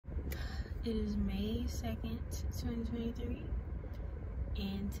It is May 2nd, 2023,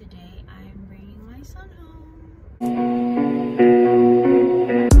 and today I am bringing my son home.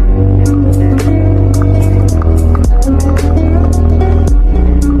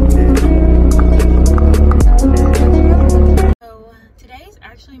 So today is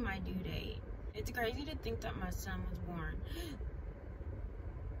actually my due date. It's crazy to think that my son was born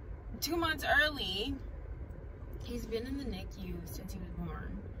 2 months early. He's been in the NICU since he was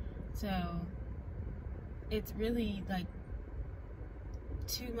born. So it's really like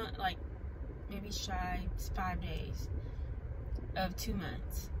 2 months, like maybe shy 5 days of 2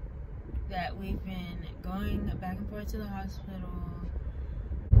 months that we've been going back and forth to the hospital.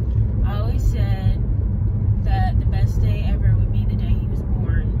 I always said that the best day ever would be the day he was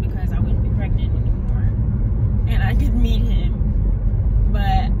born because I wouldn't be pregnant anymore and I could meet him.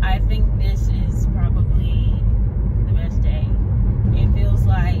 But I think this is probably the best day. It feels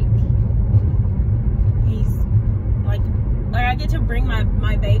like he's like I get to bring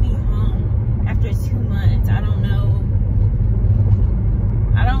my baby home after 2 months. I don't know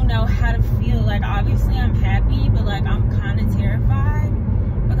how to feel. Like, obviously I'm happy, but like I'm kind of terrified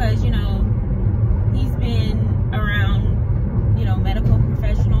because, you know, he's been around, you know, medical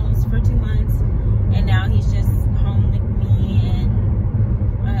professionals for 2 months, and now he's just home with me and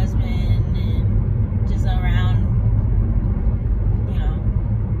my husband and just around, you know,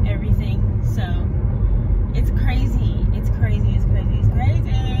 everything. So it's crazy. It's crazy. It's crazy. It's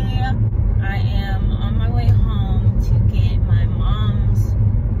crazy. I am on my way home to get my mom's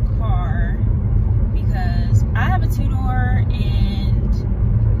car because I have a 2-door and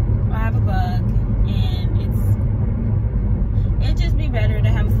I have a bug, and it'd just be better to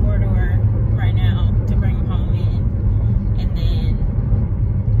have a 4-door right now to bring him home in and then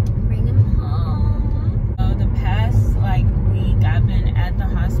bring him home. So the past like week I've been at the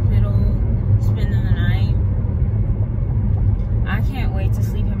hospital spending the night. I can't wait to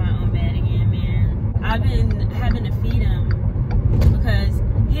sleep in my own bed again, man. I've been having to feed him because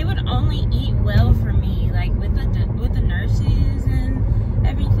he would only eat well for me, like with the nurses and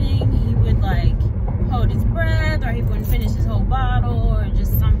everything. He would like hold his breath, or he wouldn't finish his whole bottle, or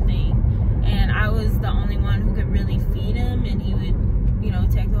just something. And I was the only one who could really feed him, and he would, you know,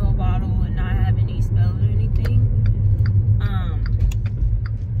 take the whole bottle and not have any spills or anything.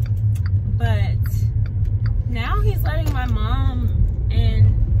 But now he's letting my mom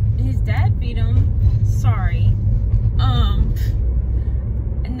and his dad feed him. Sorry.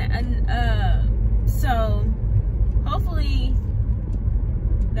 So hopefully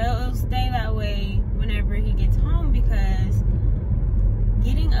they'll stay that way whenever he gets home, because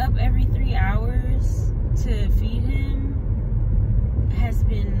getting up every 3 hours to feed him has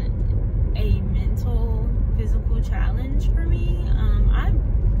been a mental, physical challenge for me.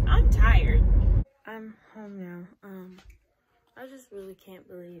 I'm tired. I'm home now. I just really can't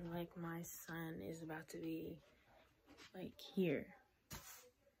believe like my son is about to be like here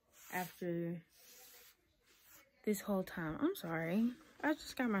after this whole time. I'm sorry. I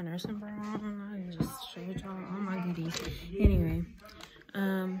just got my nursing bra on. I just showed y'all all my goodies. Anyway,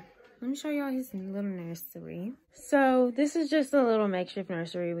 let me show y'all his little nursery. So this is just a little makeshift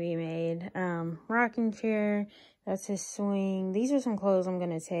nursery we made. Rocking chair. That's his swing. These are some clothes I'm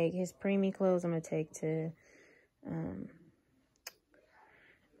gonna take. His preemie clothes I'm gonna take to,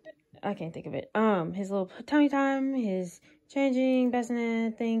 I can't think of it. His little tummy time, his changing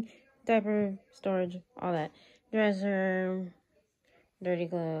bassinet thing, diaper storage, all that. Dresser, dirty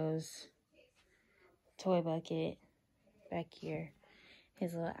clothes, toy bucket, back here.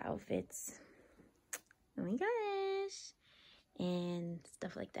 His little outfits. Oh my gosh. And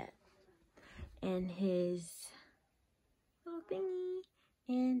stuff like that. And his little thingy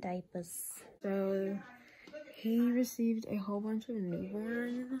and diapers. So he received a whole bunch of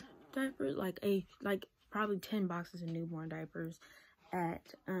newborn diapers, like probably 10 boxes of newborn diapers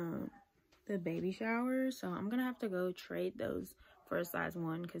at the baby shower. So I'm gonna have to go trade those for a size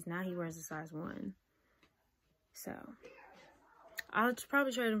 1, because now he wears a size 1. So I'll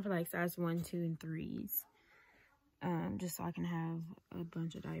probably trade them for like size 1, 2, and 3s, just so I can have a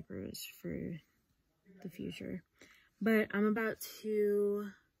bunch of diapers for the future. But I'm about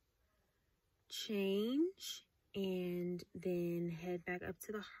to change and then head back up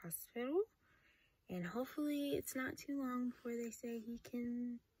to the hospital, and hopefully it's not too long before they say he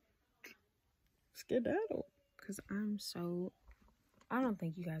can skedaddle, because I don't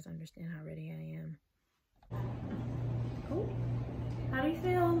think you guys understand how ready I am. Oh, how do you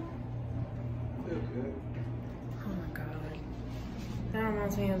feel? Feel good. Oh my god, that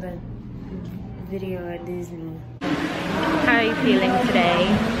reminds me of the video at Disney. How are you feeling today?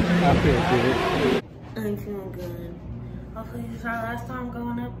 I feel good. I'm feeling good. Hopefully this is our last time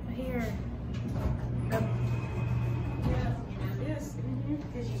going up here. Up. Yes.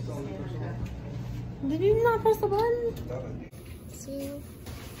 Did you not press the button? See,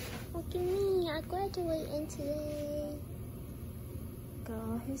 look at me. I graduated today. Got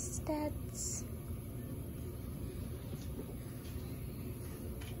all his stats.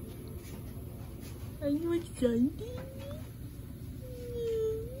 Are you excited?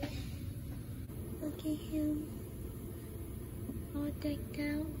 Look at him. All decked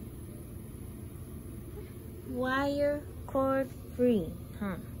out. Wire cord free,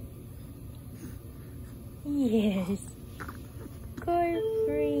 huh? Yes. Cord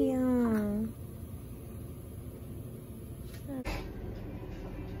free, huh?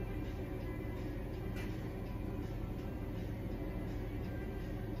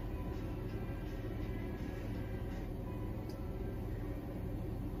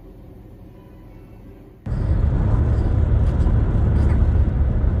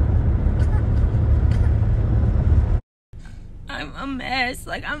 I'm a mess.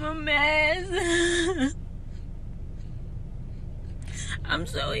 Like, I'm a mess. I'm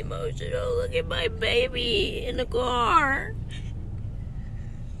so emotional. Look at my baby in the car.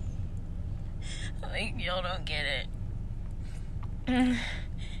 Like, y'all don't get it.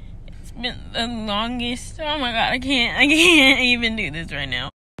 It's been the longest. Oh my god, I can't even do this right now.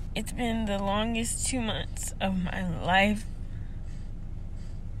 It's been the longest 2 months of my life.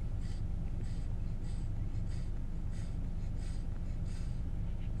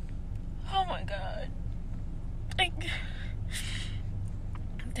 Oh my god.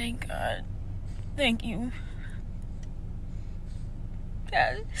 Thank God. Thank you.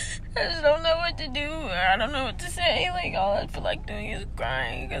 I just don't know what to do. I don't know what to say. Like, all I feel like doing is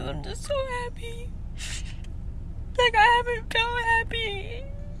crying because I'm just so happy. Like, I haven't felt happy.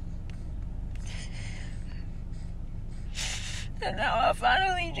 And now I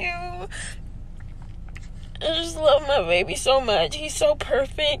finally do. I just love my baby so much. He's so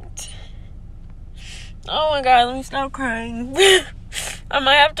perfect. Oh my god, let me stop crying. I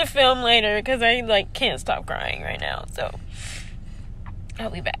might have to film later because I, like, can't stop crying right now. So, I'll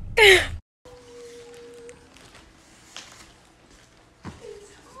be back.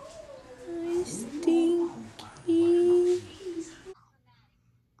 I'm stinky.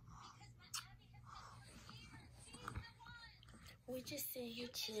 We just sit here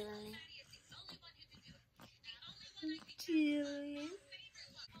chilling. Chilling.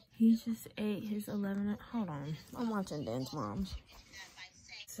 He just ate his 11. Hold on. I'm watching Dan's Moms.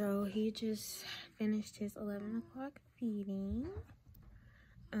 So he just finished his 11 o'clock feeding.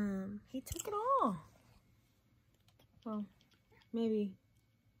 He took it all. Well, maybe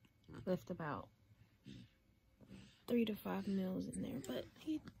left about 3 to 5 meals in there, but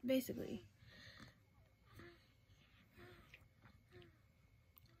he basically,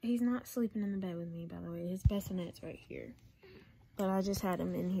 he's not sleeping in the bed with me, by the way. His bassinet's right here, but I just had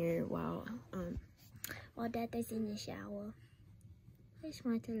him in here while Dada's in the shower. I just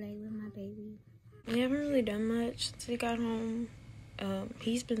want to lay with my baby. We haven't really done much since we got home.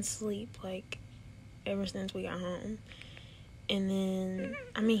 He's been asleep like ever since we got home. And then,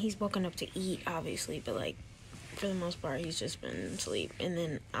 I mean, he's woken up to eat, obviously, but, like, for the most part, he's just been asleep. And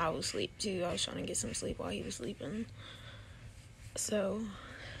then I was asleep, too. I was trying to get some sleep while he was sleeping. So,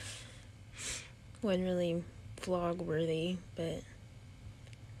 wasn't really vlog-worthy, but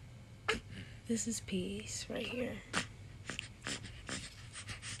this is peace right here.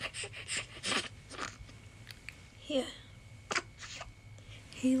 Yeah.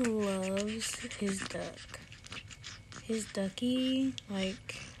 He loves his duck. His ducky,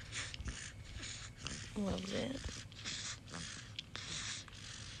 like, loves it.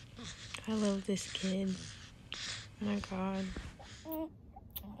 I love this kid. Oh my god. Oh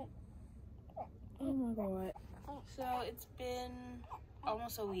my god. So it's been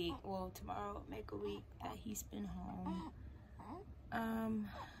almost a week. Well, tomorrow will make a week that he's been home.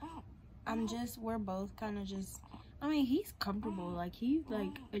 We're both kind of just, I mean, he's comfortable. Like, he,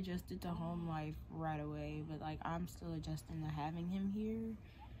 like, adjusted to home life right away. But, like, I'm still adjusting to having him here.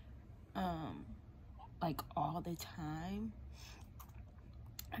 Like, all the time.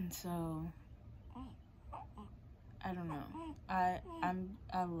 And so, I don't know. I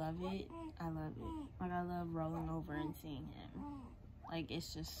love it. I love it. Like, I love rolling over and seeing him. Like,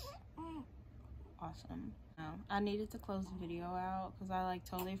 it's just awesome. I needed to close the video out because I, like,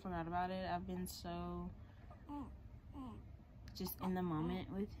 totally forgot about it. I've been so just in the moment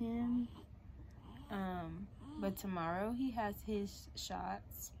with him. But tomorrow he has his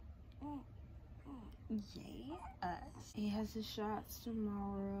shots. Yes. He has his shots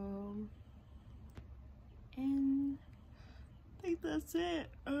tomorrow. And I think that's it.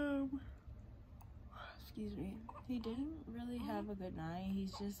 Excuse me. He didn't really have a good night.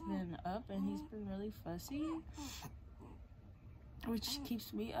 He's just been up and he's been really fussy, which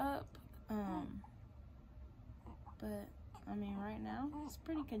keeps me up. But I mean, right now he's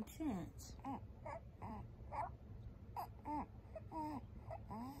pretty content.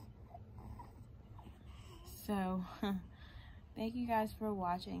 So thank you guys for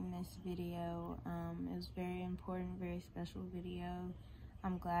watching this video. It was very important, very special video.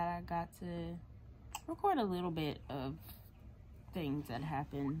 I'm glad I got to record a little bit of things that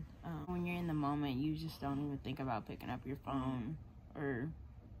happen. When you're in the moment, you just don't even think about picking up your phone, or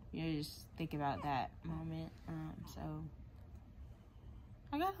you just think about that moment. So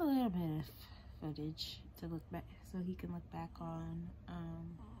I got a little bit of footage to look back, so he can look back on.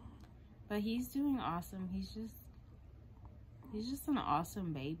 But he's doing awesome. He's just an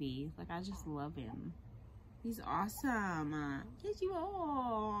awesome baby. Like, I just love him. He's awesome. Yes, you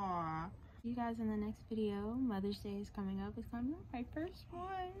are. See you guys in the next video. Mother's Day is coming up. It's gonna be my first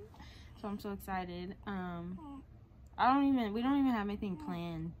one, so I'm so excited. We don't even have anything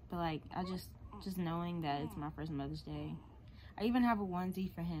planned, but like, I just knowing that it's my first Mother's Day. I even have a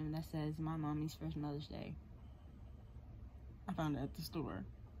onesie for him that says my mommy's first Mother's Day. I found it at the store.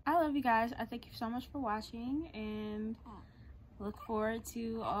 I love you guys. I thank you so much for watching, and look forward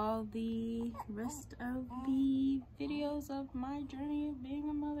to all the rest of the videos of my journey of being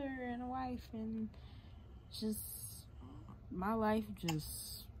a mother and a wife, and just my life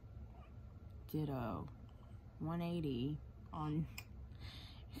just did a 180 on.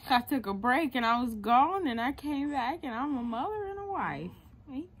 I took a break and I was gone, and I came back and I'm a mother and a wife.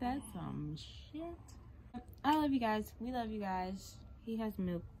 Ain't that some shit? I love you guys. We love you guys. He has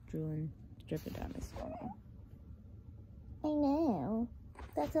milk drooling, dripping down his phone. I know.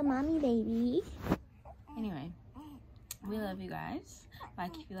 That's a mommy baby. Anyway, we love you guys.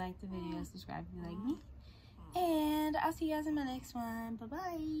 Like if you like the video, subscribe if you like me. And I'll see you guys in my next one.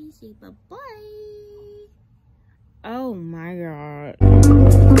 Bye-bye. Say bye-bye. Oh my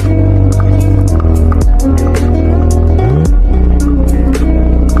god.